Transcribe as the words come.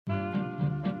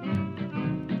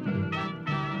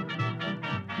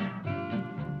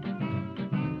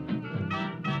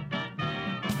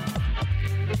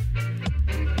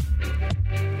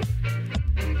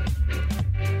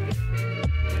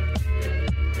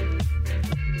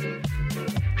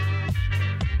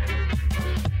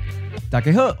大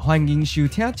家好，欢迎收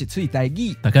听一嘴台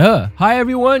语 Hi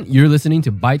everyone, you're listening to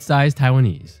Bite Size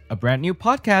Taiwanese. a brand new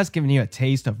podcast giving you a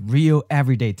taste of real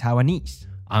everyday Taiwanese.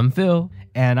 I'm Phil.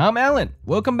 And I'm Alan.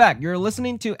 Welcome back. You're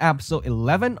listening to episode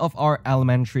 11 of our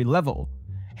elementary level.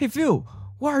 Hey Phil,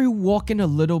 why are you walking a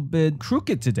little bit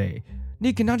crooked today?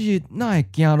 你今日哪会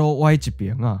行到歪一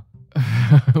边啊？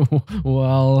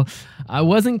 Well, I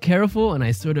wasn't careful and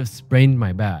I sort of sprained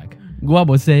my back. 我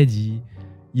没洗字，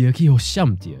也去好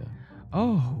闪掉。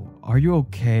 Oh, are you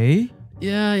okay?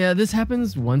 Yeah, this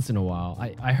happens once in a while.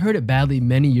 I heard it badly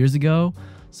many years ago,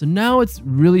 so now it's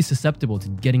really susceptible to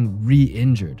getting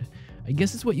re-injured. I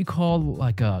guess it's what you call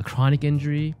like a chronic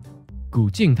injury. 骨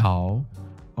镜头.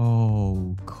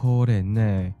 Oh, 可怜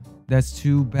呢. That's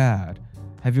too bad.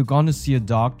 Have you gone to see a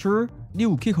doctor? 你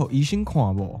有去给医生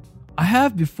看无? I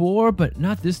have before, but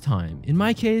not this time. In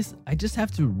my case, I just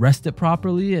have to rest it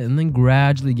properly and then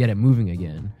gradually get it moving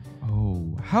again.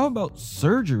 Oh, how about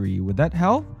surgery? Would that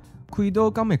help? 開刀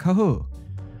敢會較好?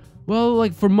 Well,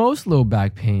 like for most low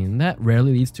back pain, that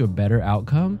rarely leads to a better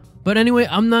outcome. But anyway,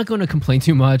 I'm not going to complain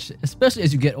too much, especially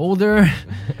as you get older.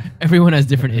 Everyone has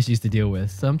different issues to deal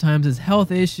with. Sometimes it's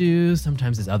health issues,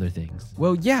 sometimes it's other things.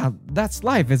 Well, yeah, that's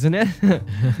life, isn't it?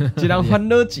 一人煩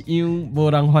惱一樣，無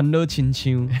人煩惱親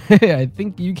像. I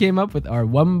think you came up with our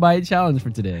one bite challenge for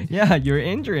today. Yeah, your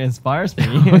injury inspires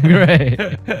me. Great.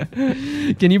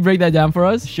 Can you break that down for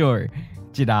us? Sure.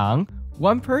 一人,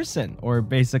 one person, or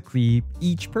basically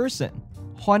each person.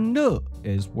 煩惱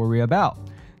is worry about.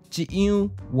 一樣,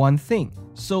 one thing.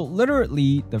 So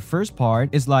literally, the first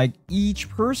part is like each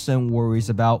person worries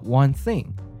about one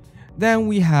thing. Then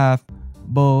we have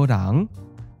無人,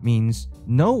 means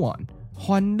no one.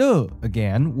 煩惱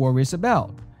again worries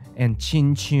about. And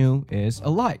親像 is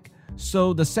alike.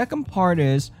 So the second part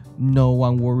is no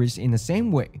one worries in the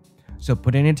same way. So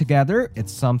putting it together,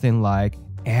 it's something like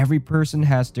every person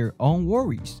has their own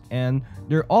worries and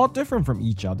they're all different from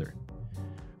each other.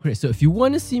 Okay, so if you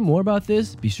want to see more about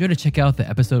this, be sure to check out the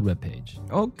episode webpage.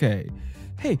 Okay.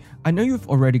 Hey, I know you've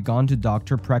already gone to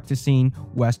doctor practicing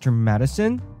Western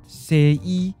medicine, 西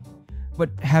医,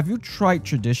 but have you tried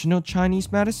traditional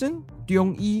Chinese medicine,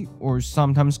 中医, or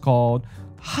sometimes called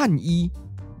汉医?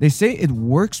 They say it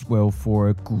works well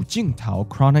for 骨镜头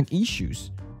chronic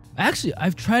issues. Actually,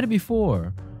 I've tried it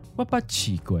before. What about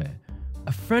qigui?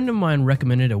 A friend of mine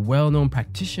recommended a well-known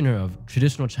practitioner of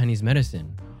traditional Chinese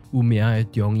medicine, Wu Miai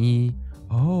Diongyi.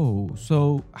 Oh,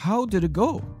 so how did it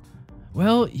go?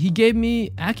 Well, he gave me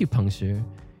acupuncture,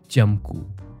 jiamgu.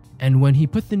 And when he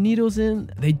put the needles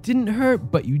in, they didn't hurt,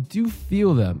 but you do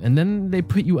feel them. And then they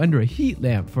put you under a heat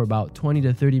lamp for about 20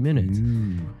 to 30 minutes.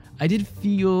 Ooh. I did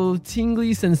feel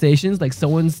tingly sensations like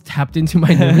someone's tapped into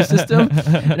my nervous system,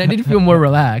 and I did feel more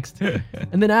relaxed.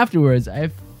 And then afterwards,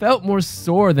 I felt more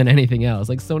sore than anything else,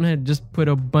 like someone had just put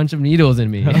a bunch of needles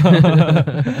in me.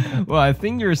 Well, I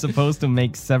think you're supposed to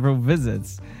make several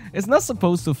visits. It's not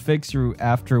supposed to fix you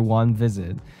after one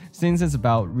visit, since it's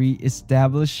about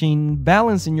re-establishing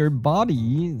balance in your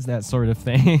body, that sort of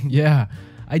thing. Yeah,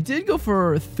 I did go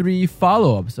for 3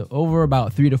 follow-ups over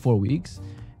about 3 to 4 weeks,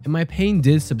 and my pain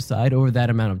did subside over that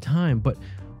amount of time, but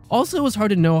also it was hard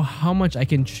to know how much I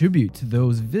contribute to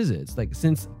those visits. Like,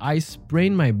 since I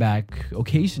sprain my back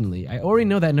occasionally, I already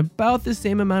know that in about the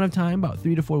same amount of time, about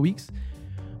 3 to 4 weeks,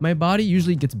 my body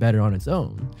usually gets better on its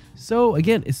own. So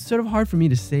again, it's sort of hard for me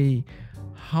to say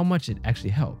how much it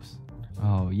actually helps.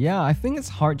 Oh, yeah, I think it's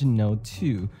hard to know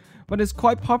too. But it's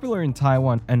quite popular in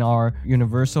Taiwan, and our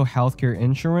universal healthcare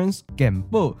insurance, 健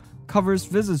保, covers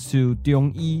visits to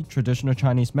Diongyi, traditional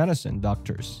Chinese medicine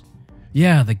doctors.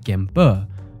 Yeah, the Genpa.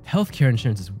 Healthcare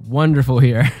insurance is wonderful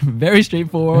here. Very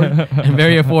straightforward and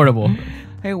very affordable.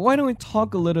 Hey, why don't we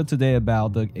talk a little today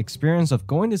about the experience of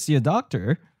going to see a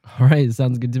doctor? All right,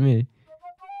 sounds good to me.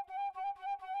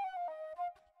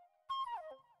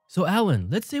 So Alan,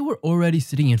 let's say we're already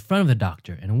sitting in front of the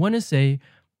doctor and want to say,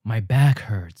 my back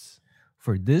hurts.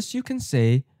 For this, you can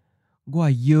say, 我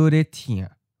腰在痛.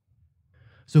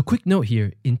 So quick note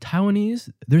here, in Taiwanese,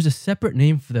 there's a separate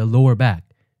name for the lower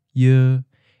back, 腰,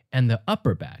 and the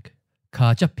upper back,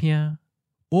 卡加片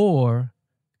or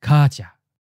卡加.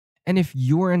 And if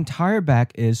your entire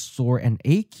back is sore and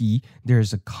achy,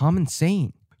 there's a common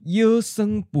saying, 腰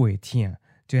酸背痛,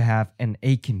 to have an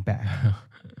aching back.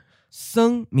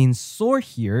 酸 means sore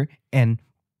here, and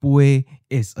背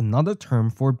is another term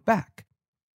for back.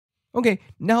 Okay,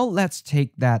 now let's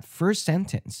take that first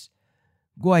sentence,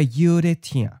 我腰在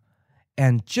痛,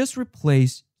 and just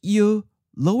replace 腰,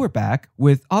 lower back,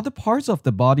 with other parts of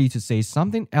the body to say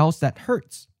something else that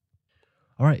hurts.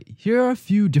 All right, here are a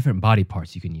few different body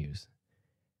parts you can use.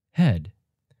 Head,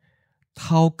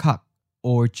 頭殼,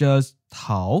 or just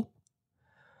頭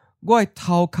我的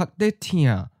頭殼在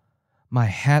痛 My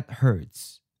head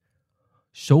hurts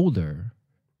Shoulder.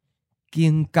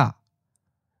 肩胛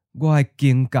我的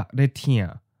肩胛在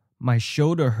痛 My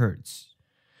shoulder hurts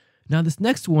Now, this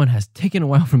next one has taken a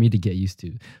while for me to get used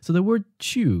to. So the word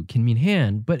chu can mean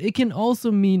hand, but it can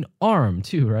also mean arm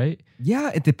too, right? Yeah,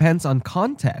 it depends on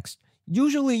context.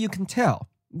 Usually you can tell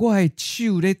我的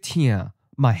手在痛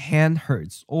My hand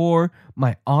hurts or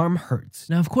my arm hurts.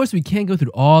 Now, of course, we can't go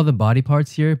through all the body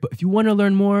parts here, but if you want to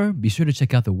learn more, be sure to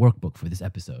check out the workbook for this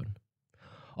episode.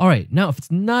 All right, now if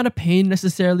it's not a pain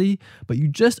necessarily, but you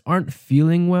just aren't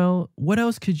feeling well, what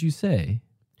else could you say?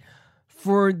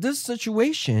 For this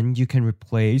situation, you can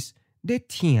replace 在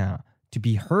痛 to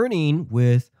be hurting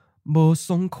with 不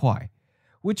爽快,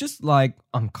 which is like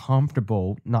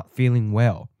uncomfortable, not feeling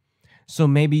well. So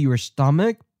maybe your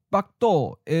stomach 腹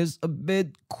肚 is a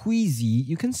bit queasy.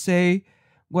 You can say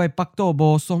我的腹肚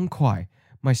不爽快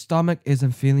My stomach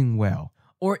isn't feeling well.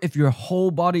 Or if your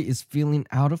whole body is feeling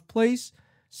out of place,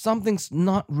 something's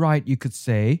not right, you could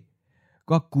say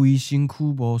我規身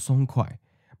軀不爽快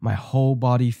My whole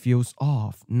body feels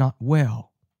off, not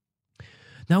well.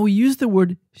 Now, we use the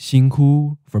word 辛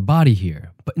苦 for body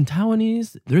here, but in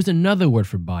Taiwanese, there's another word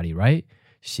for body, right?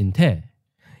 身体.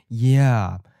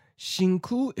 Yeah, 辛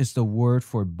苦 is the word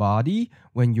for body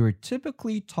when you're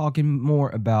typically talking more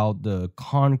about the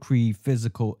concrete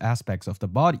physical aspects of the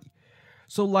body.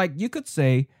 So like you could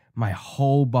say, my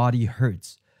whole body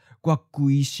hurts. 我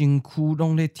規身軀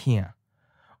攏在痛.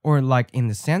 Or like in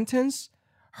the sentence,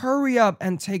 hurry up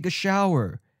and take a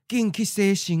shower. 緊去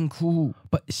洗身軀.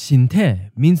 But 身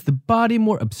体 means the body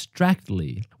more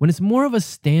abstractly, when it's more of a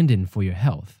stand-in for your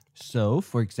health. So,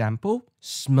 for example,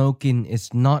 smoking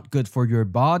is not good for your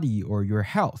body or your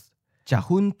health. 食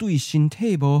薰對身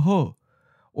體不好.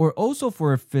 Or also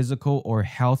for a physical or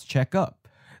health checkup,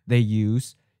 they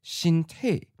use 身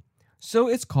體. So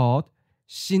it's called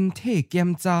身體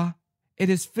檢查. It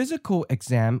is physical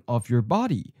exam of your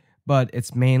body, but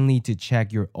it's mainly to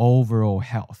check your overall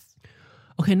health.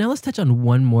 Okay, now let's touch on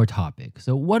one more topic.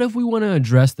 So what if we want to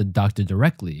address the doctor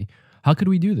directly? How could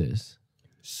we do this?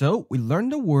 So we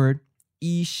learned the word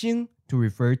醫生 to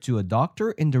refer to a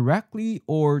doctor indirectly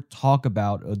or talk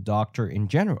about a doctor in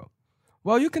general.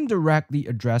 While you can directly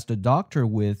address the doctor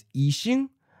with 醫生,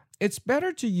 it's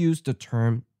better to use the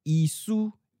term 醫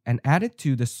師 and add it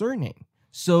to the surname.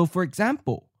 So for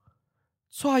example,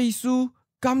 蔡醫師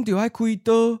敢就要開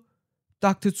刀?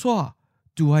 Dr. Chua,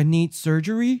 do I need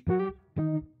surgery?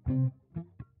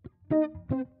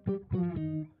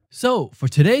 So, for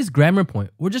today's grammar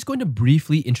point, we're just going to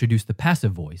briefly introduce the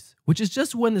passive voice, which is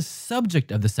just when the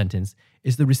subject of the sentence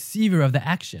is the receiver of the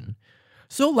action.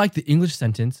 So, like the English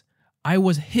sentence, I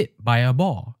was hit by a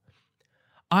ball.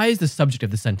 I is the subject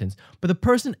of the sentence, but the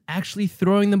person actually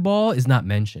throwing the ball is not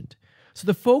mentioned. So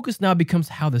the focus now becomes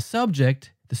how the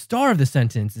subject, the star of the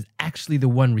sentence, is actually the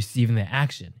one receiving the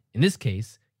action. In this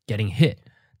case, getting hit.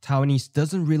 Taiwanese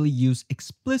doesn't really use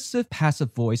explicit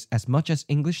passive voice as much as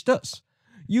English does.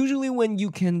 Usually when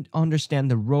you can understand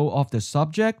the role of the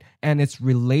subject and its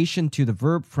relation to the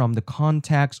verb from the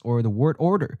context or the word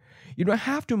order, you don't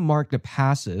have to mark the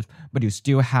passive, but you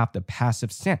still have the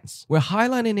passive sense. We're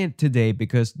highlighting it today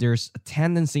because there's a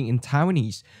tendency in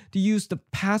Taiwanese to use the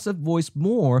passive voice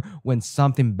more when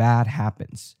something bad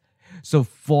happens. So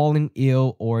falling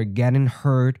ill or getting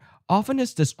hurt often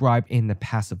is described in the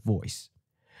passive voice.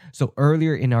 So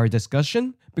earlier in our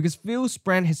discussion, because Phil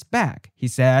sprained his back, he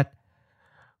said,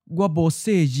 我無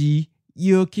細意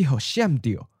腰去互閃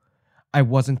到. I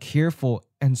wasn't careful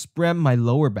and sprained my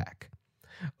lower back.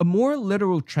 A more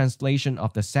literal translation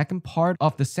of the second part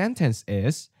of the sentence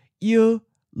is 腰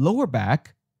lower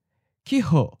back, 去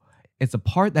互 is a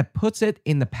part that puts it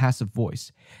in the passive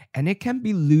voice, and it can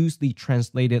be loosely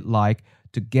translated like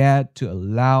to get, to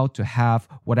allow, to have,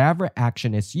 whatever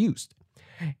action is used.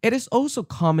 It is also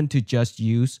common to just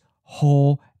use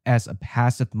互 as a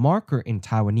passive marker in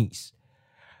Taiwanese.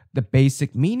 The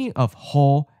basic meaning of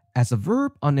互 as a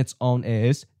verb on its own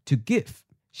is to give.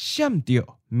 閃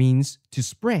到 means to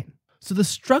sprain. So the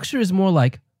structure is more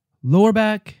like lower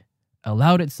back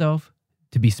allowed itself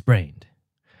to be sprained.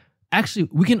 Actually,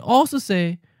 we can also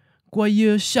say 我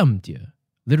腰閃到,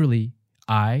 literally,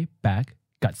 I, back,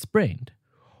 got sprained.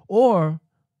 Or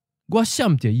我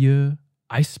閃到腰,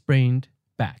 I sprained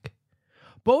back.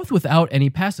 Both without any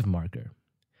passive marker.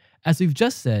 As we've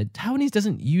just said, Taiwanese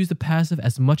doesn't use the passive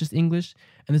as much as English,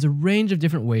 and there's a range of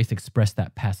different ways to express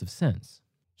that passive sense.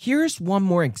 Here's one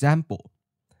more example.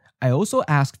 I also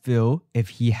asked Phil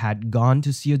if he had gone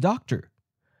to see a doctor.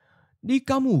 你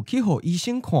敢有去給醫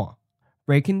生看?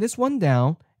 Breaking this one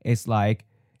down is like,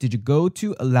 did you go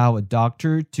to allow a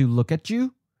doctor to look at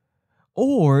you?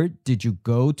 Or did you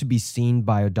go to be seen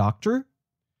by a doctor?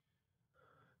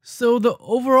 So the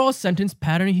overall sentence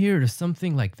pattern here is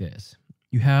something like this.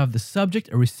 You have the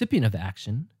subject or recipient of the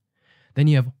action. Then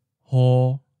you have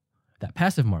ho, that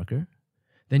passive marker.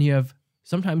 Then you have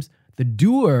sometimes the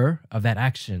doer of that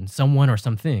action, someone or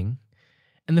something.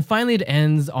 And then finally it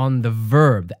ends on the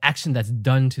verb, the action that's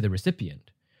done to the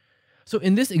recipient. So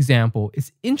in this example,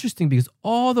 it's interesting because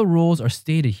all the roles are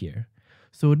stated here.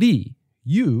 So Li,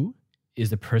 you,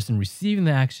 is the person receiving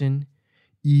the action.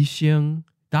 Yi Xing,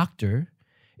 doctor,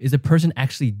 is the person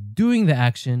actually doing the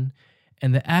action.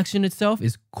 And the action itself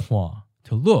is kwa,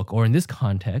 to look, or in this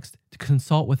context, to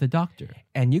consult with a doctor.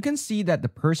 And you can see that the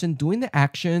person doing the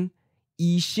action,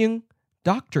 Yi Xing,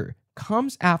 doctor,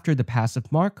 comes after the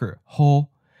passive marker, ho.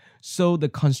 So the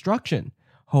construction,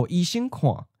 ho yi xing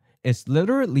kuang, is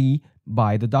literally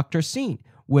by the doctor seen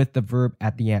with the verb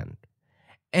at the end.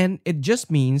 And it just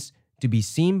means to be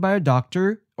seen by a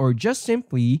doctor or just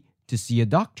simply to see a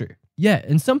doctor. Yeah,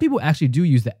 and some people actually do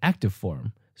use the active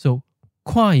form. So,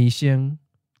 看医生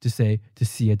to say to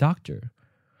see a doctor.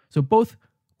 So both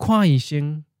看医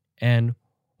生 and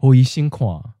侯医生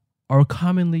看 are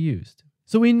commonly used.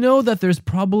 So we know that there's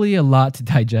probably a lot to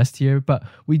digest here, but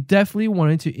we definitely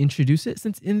wanted to introduce it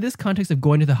since in this context of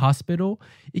going to the hospital,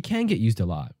 it can get used a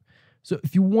lot. So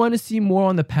if you want to see more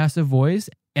on the passive voice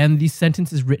and these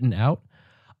sentences written out,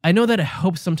 I know that it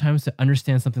helps sometimes to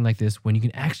understand something like this when you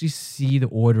can actually see the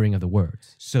ordering of the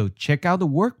words. So check out the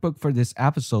workbook for this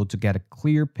episode to get a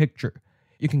clear picture.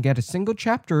 You can get a single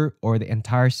chapter or the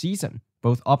entire season.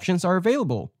 Both options are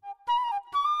available.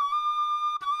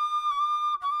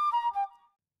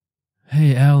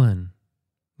 Hey, Alan.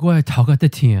 我係頭殼得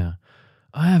痛.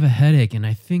 I have a headache and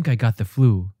I think I got the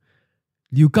flu.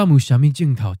 流感有什麼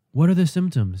症頭? What are the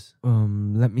symptoms?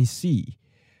 Let me see.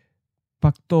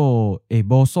 腹肚會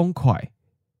無爽快，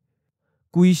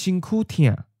規身軀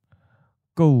痛，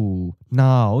還有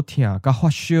腦痛甲發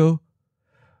燒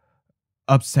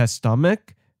upset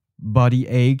stomach, body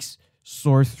aches,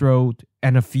 sore throat,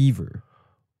 and a fever.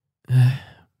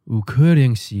 有可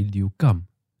能是流感.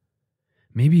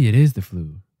 Maybe it is the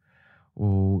flu.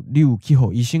 你有去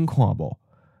給醫生看無?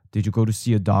 Did you go to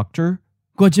see a doctor?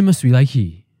 我現在隨來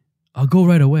去. I'll go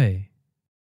right away.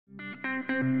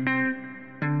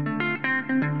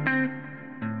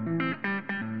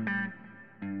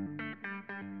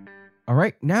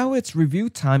 Alright, now it's review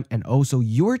time and also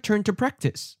your turn to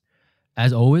practice.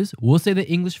 As always, we'll say the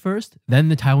English first, then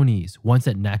the Taiwanese, once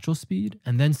at natural speed,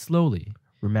 and then slowly.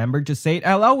 Remember to say it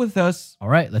out loud with us.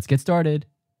 Alright, let's get started.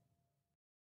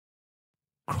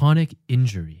 Chronic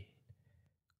injury.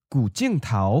 骨鏡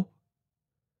頭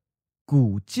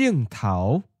骨鏡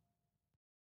頭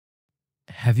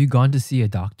Have you gone to see a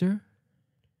doctor?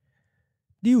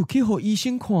 你有去給醫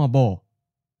生看無?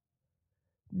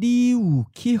 你有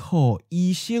去給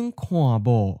醫生看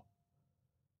無?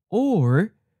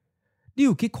 Or 你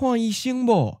有去看醫生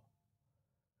無?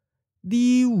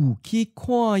 你有去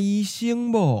看醫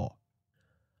生無?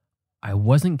 I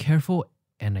wasn't careful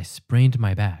and I sprained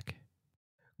my back.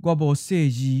 我無細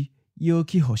意，腰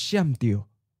去互閃着。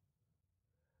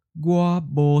我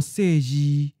無細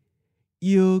意，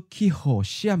腰去互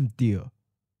閃着。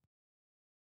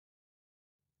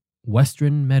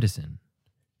Western medicine.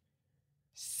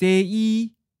 西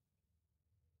醫，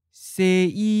西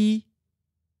醫。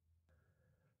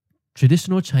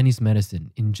Traditional Chinese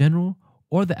medicine in general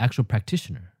or the actual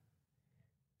practitioner.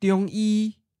 中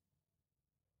醫，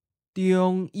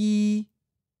中醫。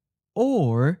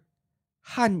Or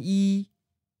漢醫，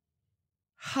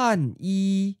漢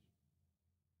醫。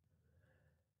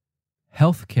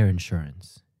Healthcare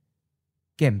insurance.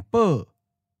 健保，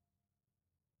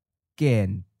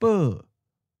健保。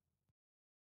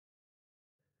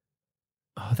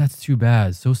Oh, that's too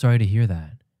bad. So sorry to hear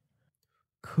that.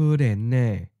 可憐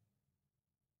呢，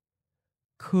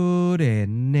可憐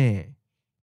呢。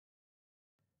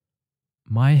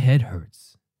My head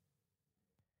hurts.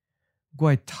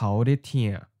 我的頭咧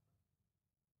痛，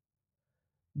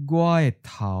我的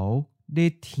頭咧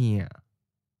痛。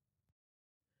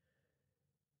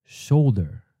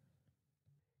Shoulder.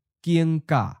 肩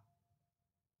胛，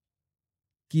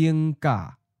肩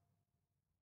胛。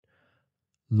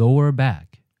Lower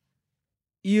back.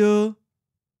 腰，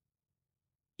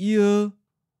腰。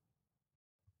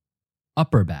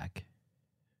Upper back.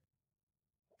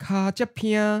 骹脊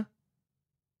痛，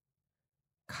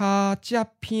骹脊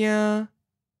痛。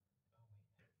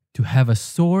To have a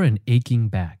sore and aching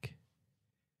back.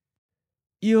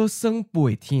 腰酸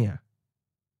背痛，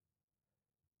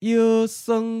腰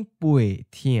酸背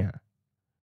痛。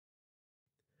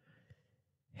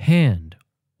hand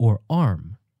or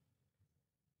arm.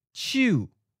 Chew.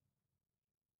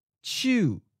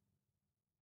 Chew.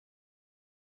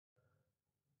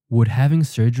 Would having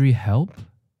surgery help?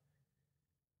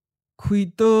 开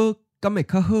刀敢会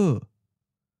较好？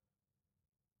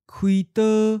开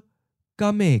刀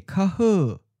敢会较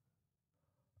好？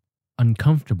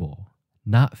 Uncomfortable,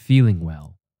 not feeling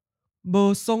well.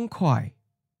 无爽快。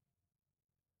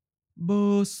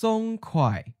无爽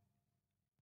快。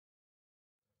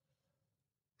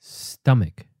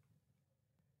 Stomach.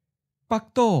 腹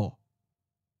肚。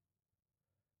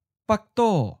腹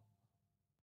肚。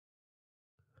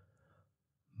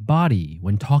 Body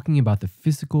when talking about the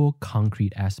physical,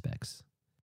 concrete aspects.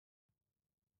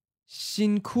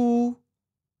 身躯。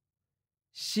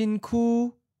身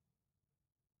躯。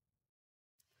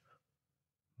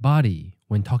 Body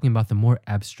when talking about the more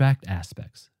abstract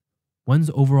aspects, one's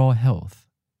overall health.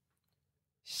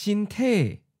 身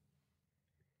体。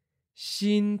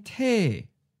身体。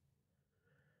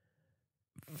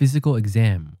 Physical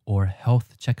exam or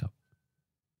health checkup.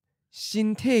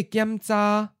 身體檢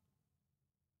查。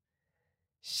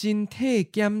身體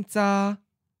檢查。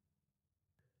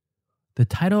 The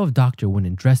title of doctor when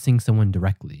addressing someone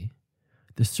directly.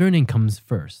 The surname comes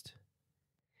first.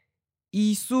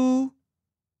 醫師。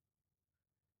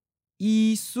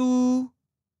醫師。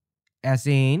as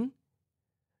in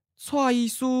蔡醫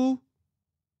師。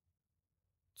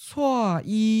蔡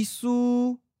醫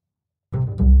師。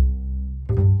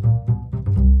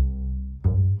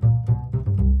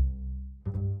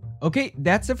 Okay,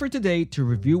 that's it for today. To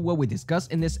review what we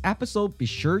discussed in this episode, be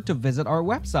sure to visit our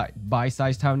website,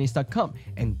 bitesizedtaiwanese.com,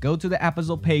 and go to the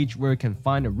episode page where you can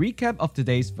find a recap of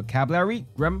today's vocabulary,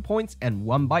 grammar points, and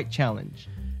one bite challenge.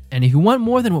 And if you want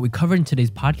more than what we covered in today's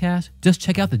podcast, just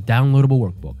check out the downloadable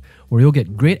workbook, where you'll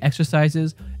get great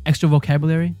exercises, extra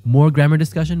vocabulary, more grammar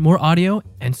discussion, more audio,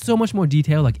 and so much more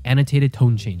detail like annotated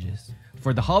tone changes.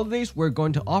 For the holidays, we're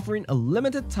going to offering a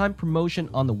limited time promotion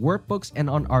on the workbooks and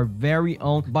on our very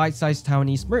own Bite-Sized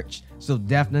Taiwanese merch. So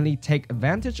definitely take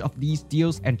advantage of these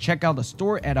deals and check out the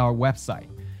store at our website.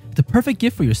 It's a perfect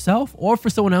gift for yourself or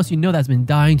for someone else you know that's been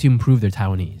dying to improve their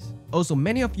Taiwanese. Also,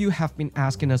 many of you have been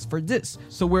asking us for this,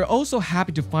 so we're also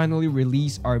happy to finally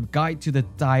release our guide to the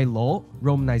Dai Lo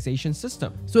romanization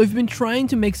system. So if you've been trying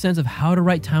to make sense of how to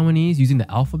write Taiwanese using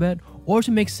the alphabet or to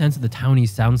make sense of the Taiwanese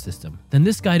sound system, then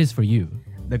this guide is for you.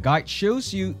 The guide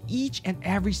shows you each and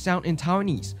every sound in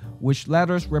Taiwanese, which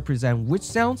letters represent which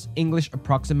sounds, English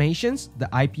approximations, the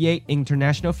IPA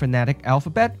International Phonetic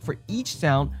Alphabet for each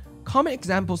sound, common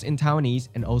examples in Taiwanese,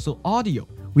 and also audio.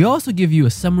 We also give you a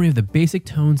summary of the basic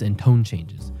tones and tone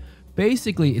changes.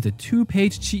 Basically, it's a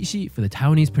 2-page cheat sheet for the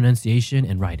Taiwanese pronunciation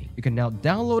and writing. You can now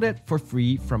download it for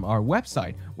free from our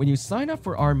website when you sign up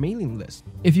for our mailing list.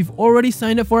 If you've already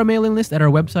signed up for our mailing list at our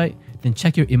website, then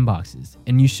check your inboxes,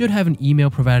 and you should have an email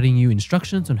providing you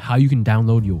instructions on how you can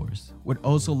download yours. Would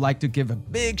also like to give a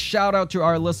big shout out to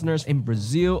our listeners in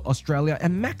Brazil, Australia,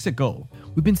 and Mexico.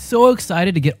 We've been so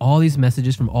excited to get all these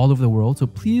messages from all over the world, so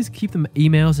please keep the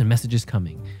emails and messages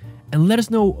coming. And let us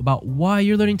know about why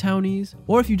you're learning Taiwanese,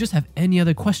 or if you just have any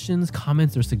other questions,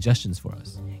 comments, or suggestions for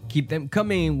us. Keep them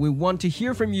coming. We want to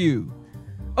hear from you.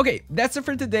 Okay, that's it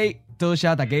for today. 多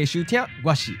謝大家的收聽，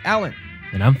我是 Alan.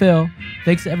 And I'm Phil.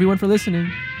 Thanks to everyone for listening.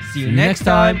 See you next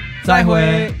time. 再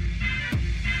會。